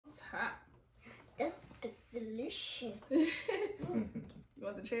delicious. You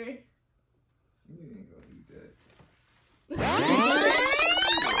want the cherry? You ain't gonna eat that.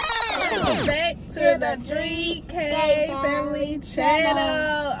 Welcome back to the 3K Family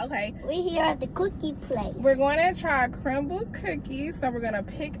Channel. Okay. We're here at the cookie place. We're going to try Crumbl Cookies. So we're going to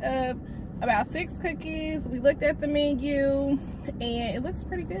pick up about 6 cookies. We looked at the menu and it looks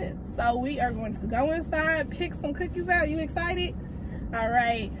pretty good. So we are going to go inside, pick some cookies out. You excited? All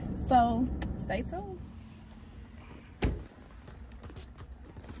right. So stay tuned.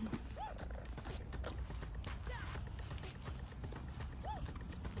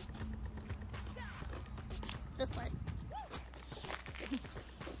 This way.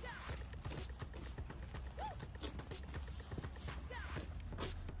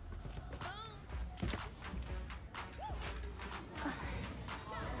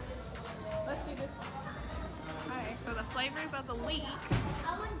 Let's do this one. Alright, so the flavors of the week.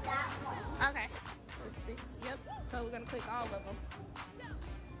 I want that one. Okay. There's 6. Yep. So we're gonna click all of them.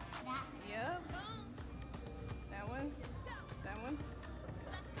 That. Yep. That one. That one.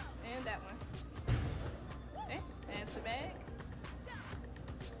 And that one. Okay. Add to bag.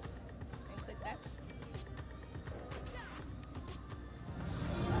 And click that.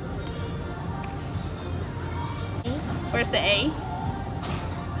 Where's the A?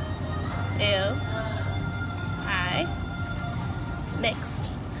 L. I. Next.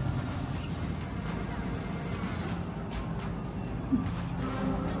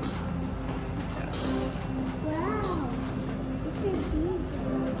 Wow.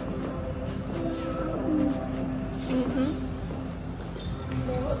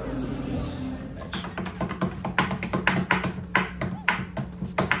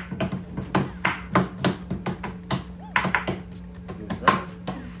 It's a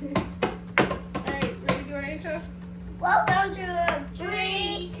Alright, ready to do our intro? Welcome to the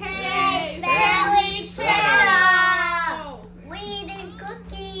 3K Family Family Channel. Channel. We eating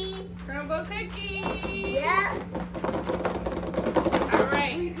cookies. Crumbl Cookies. Yeah.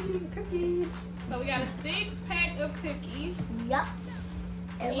 Alright, Cookies. so we got a 6-pack of cookies. Yup.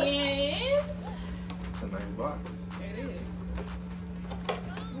 And It's a nice box. there it is.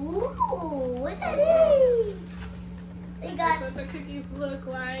 Ooh, look at these. We That's got what the cookies look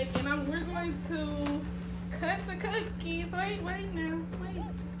like. And we're going to cut the cookies. Wait now. Wait.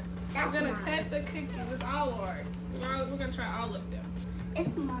 that's We're gonna mine. cut the cookies. It's all ours. We're gonna try all of them.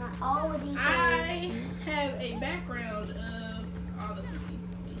 It's mine. All of these. I have a background of all the cookies.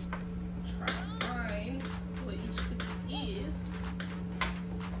 Let me try to find what each cookie is.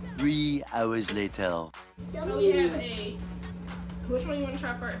 3 hours later. So we have a. Which one you want to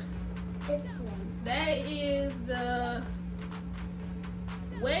try first? This one. That is the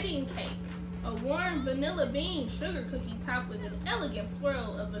wedding cake. A warm vanilla bean sugar cookie topped with an elegant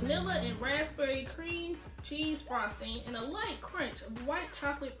swirl of vanilla and raspberry cream cheese frosting and a light crunch of white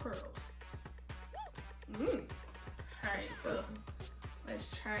chocolate pearls. Alright, so let's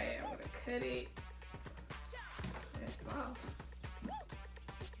try it. I'm gonna cut it. That's soft.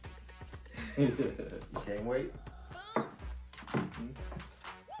 You can't wait.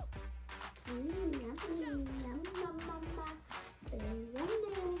 Yummy, yummy, yummy, yummy.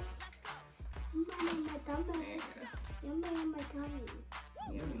 Yummy in my tummy. Yummy in my tummy.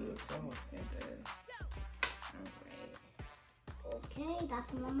 Good song. It does. Alright. Okay, that's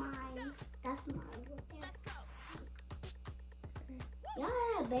my mine. That's mine.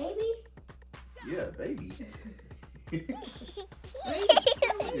 Yeah, baby. Yeah, baby. Wait,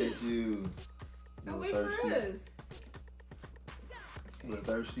 Look at you. no, A wait little for thirsty. us. A little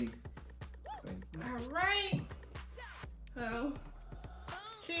thirsty. Thank you. Alright. So,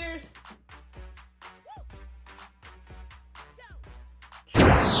 cheers.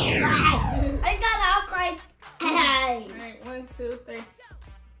 I got out right. Alright, 1, 2,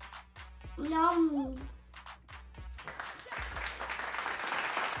 3. Yum.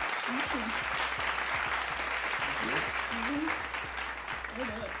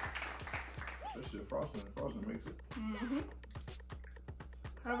 That shit frosting. Frosting makes it.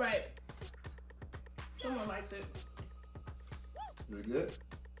 Alright. Someone likes it. Is it good?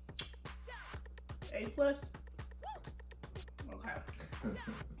 A+. Okay.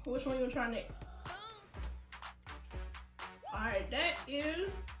 Which one you gonna try next? Alright, that is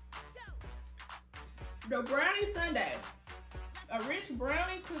the brownie sundae. A rich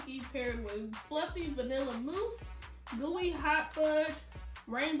brownie cookie paired with fluffy vanilla mousse, gooey hot fudge,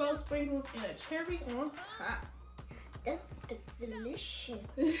 rainbow sprinkles, and a cherry on top. That's delicious.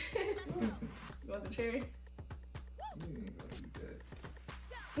 You want the cherry? You ain't gonna eat that.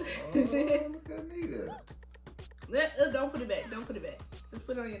 Oh, look at Nita. Don't put it back. Don't put it back. Just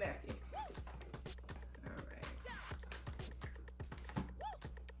put it on your napkin. Alright.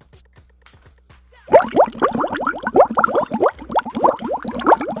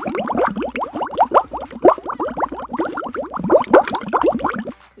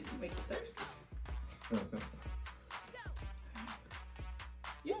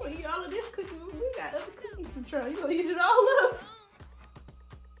 control. You gonna eat it all up?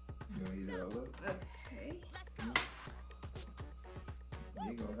 You gonna eat it all up? Okay. You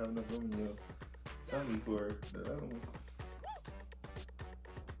ain't gonna have enough room in your tummy for the other ones.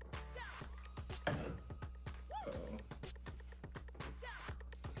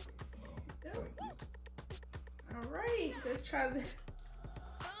 Yep. All right, let's try this.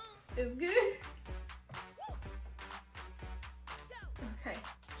 It's good. Okay,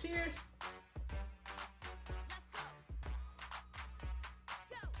 cheers.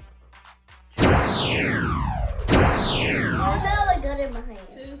 Oh no, I got it in my hand.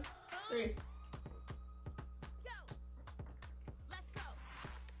 2, 3.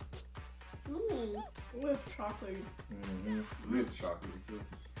 With chocolate. Mm-hmm. With chocolate too.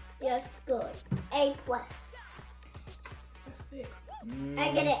 Yeah, it's good. A+. That's thick.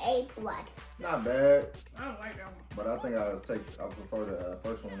 I get an A+. Not bad, I don't like that one. but I think I prefer the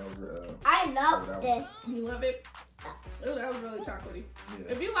first one over. I love that this. You love it? Oh, that was really chocolatey. Yeah.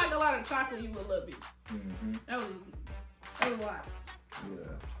 If you like a lot of chocolate, you would love it. Mm-hmm. That was a lot.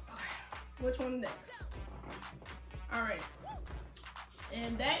 Yeah. Which one next? All right.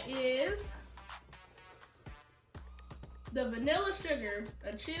 And that is the vanilla sugar,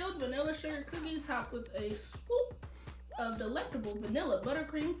 a chilled vanilla sugar cookie topped with a swoop of delectable vanilla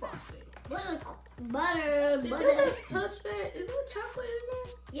buttercream frosting. Butter. Did you just touch that? Is there chocolate in there?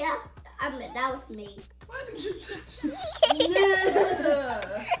 Yeah, I mean, that was me. Why did you touch it?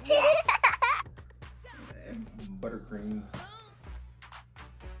 Buttercream.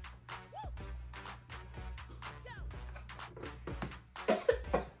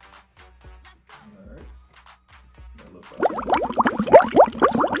 Alright. That looks like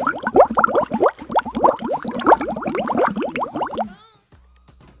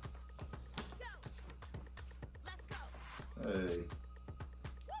hey.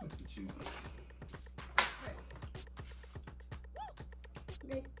 Look at you.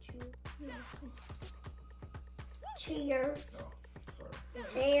 Cheers. Oh, sorry.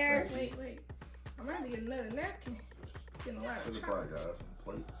 Cheers. Wait. I'm about to get another napkin. Getting a lot of Should have chocolate. probably got some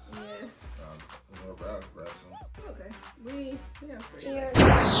plates. Yeah. I'll grab some. Okay. We have three. Cheers.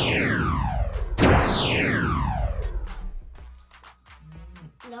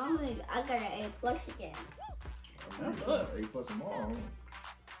 Normally, I got an A+ again. That's good. A+ tomorrow.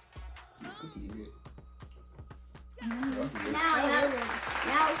 Cookie you get. Now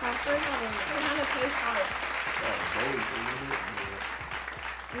it's my first one. It kind of tastes like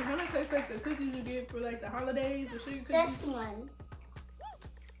it kind of tastes like the cookies you get for like the holidays, the sugar cookies. This one.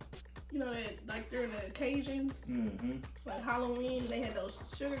 You know that like during the occasions, Mm-hmm. like Halloween, they had those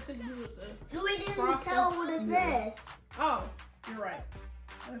sugar cookies with the. We didn't Frosting. tell what is this. Oh, you're right.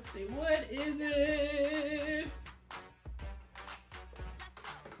 Let's see, what is it?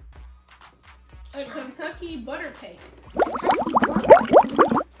 A Kentucky butter cake.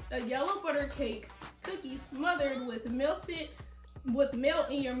 A yellow butter cake cookie smothered with melt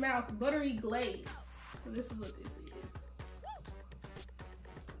in your mouth buttery glaze. So this is what this is.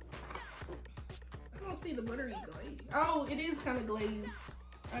 I don't see the buttery glaze. Oh, it is kind of glazed.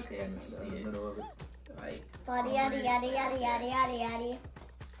 Okay, I can see In the it. middle of it. Like, Yaddy.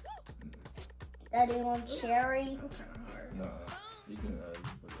 Daddy want cherry. I'm kind of hard. No, you can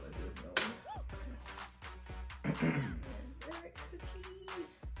put it like this. No.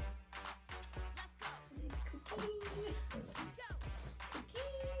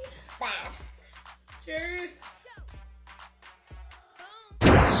 Fast. Cheers.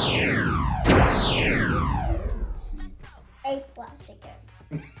 A+ again.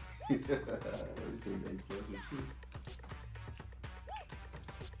 Everything's A+ with you.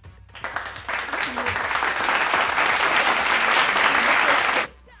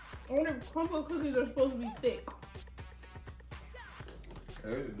 I wonder if Crumbl Cookies are supposed to be thick.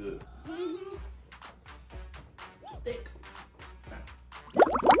 Very good. Mm-hmm. Thick.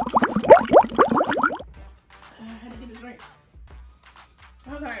 I had to get a drink.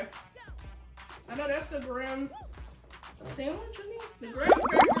 Okay. I know that's the graham sandwich, you need? The graham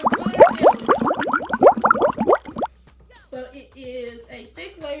cracker butter sandwich. So it is a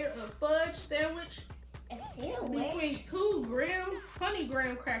thick layer of fudge sandwich between 2 honey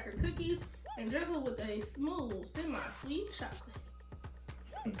graham cracker cookies and drizzled with a smooth, semi-sweet chocolate.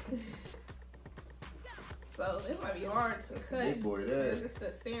 So this might be hard to cut. Big boy there. It's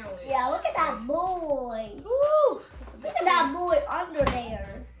a sandwich. Yeah, look at that boy. Woo! Look at that boy under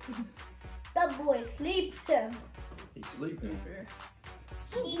there. That boy sleeping. He's sleeping.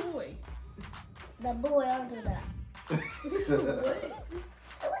 Oh boy. The boy under that. What?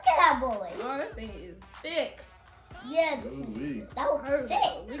 Look at that boy. Oh, that thing is thick. Yeah, that was sick.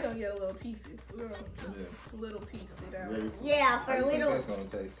 We're gonna get little pieces. We're gonna little piece it out. Yeah, for How a you think little. that's gonna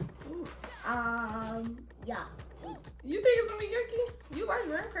taste? Yeah. You think it's gonna be yucky? You like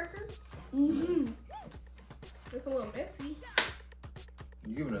graham crackers? It's a little messy.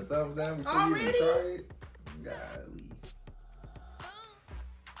 You giving it a thumbs down before Already? you even try it? Golly.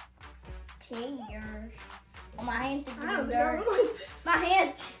 Cheers. Oh, my hands are I don't getting think I dirty. like this. My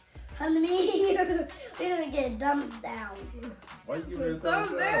hands under me. We're gonna get thumbs down. Why you giving it a Thumbs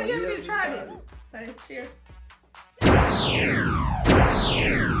thumbs down, down? you haven't tried it. Hey, cheers.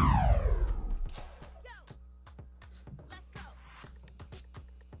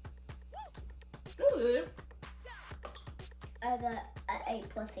 That's good. I got an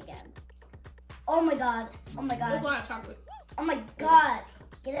 8+ again. Oh my god. Oh my That's a god. lot of chocolate. Oh my god.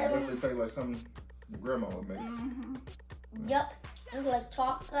 Get It it. definitely tastes like something your grandma would make. Yup. It's like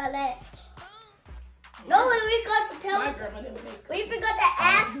chocolate. No, we forgot to tell. My grandma didn't make. We forgot to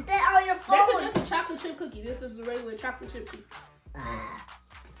ask that on your phone. That's a chocolate chip cookie. This is a regular chocolate chip cookie. Oh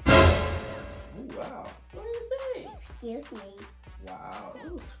wow. What do you say? Excuse me. Wow.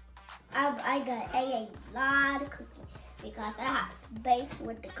 I got a lot of cookies because I have space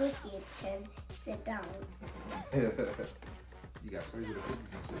with the cookies and sit down. You got space with the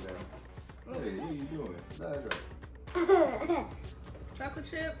cookies and sit down. Hey, what are you doing? Let go. Chocolate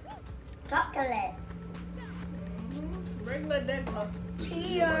chip. Chocolate. Regular deco.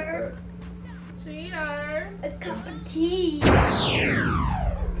 Cheers. Cheers. A cup of tea.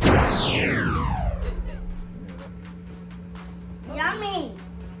 Yummy.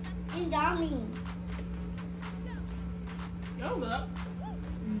 It's yummy. No, but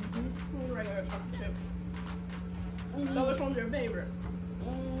regular chocolate chip. So which one's your favorite?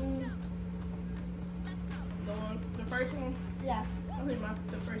 The first one? Yeah. I think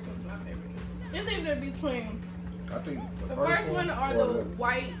the first one's my favorite. It's either between I think the first one or the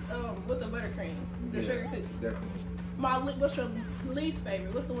white with the buttercream, the sugar cookie. Definitely. What's your least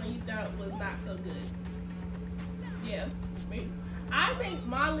favorite? What's the one you thought was not so good? Yeah, me. I think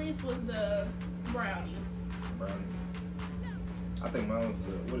my least was the brownie. Brownie. I think mine was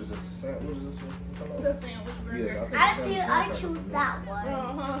what is this? What is this one? The sandwich burger. Yeah, I choose that one.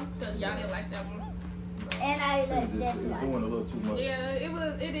 So y'all didn't like that one. And I like It this was one. doing a little too much. Yeah,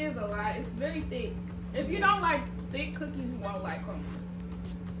 it is a lot. It's very thick. If you don't like thick cookies, you won't like crumbles.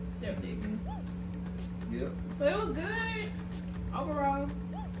 They're thick. Yeah. But it was good. Overall,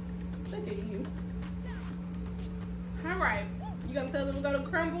 look at you. Alright. You gonna tell them to go to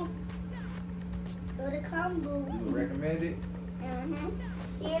Crumbl? Go to Crumbl. You would recommend it?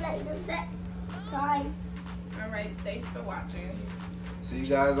 See you later. Bye. Alright, thanks for watching. See you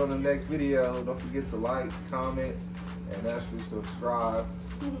guys on the next video. Don't forget to like, comment, and actually subscribe.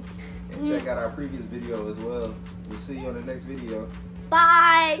 And check out our previous video as well. We'll see you on the next video.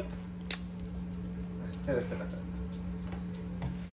 Bye.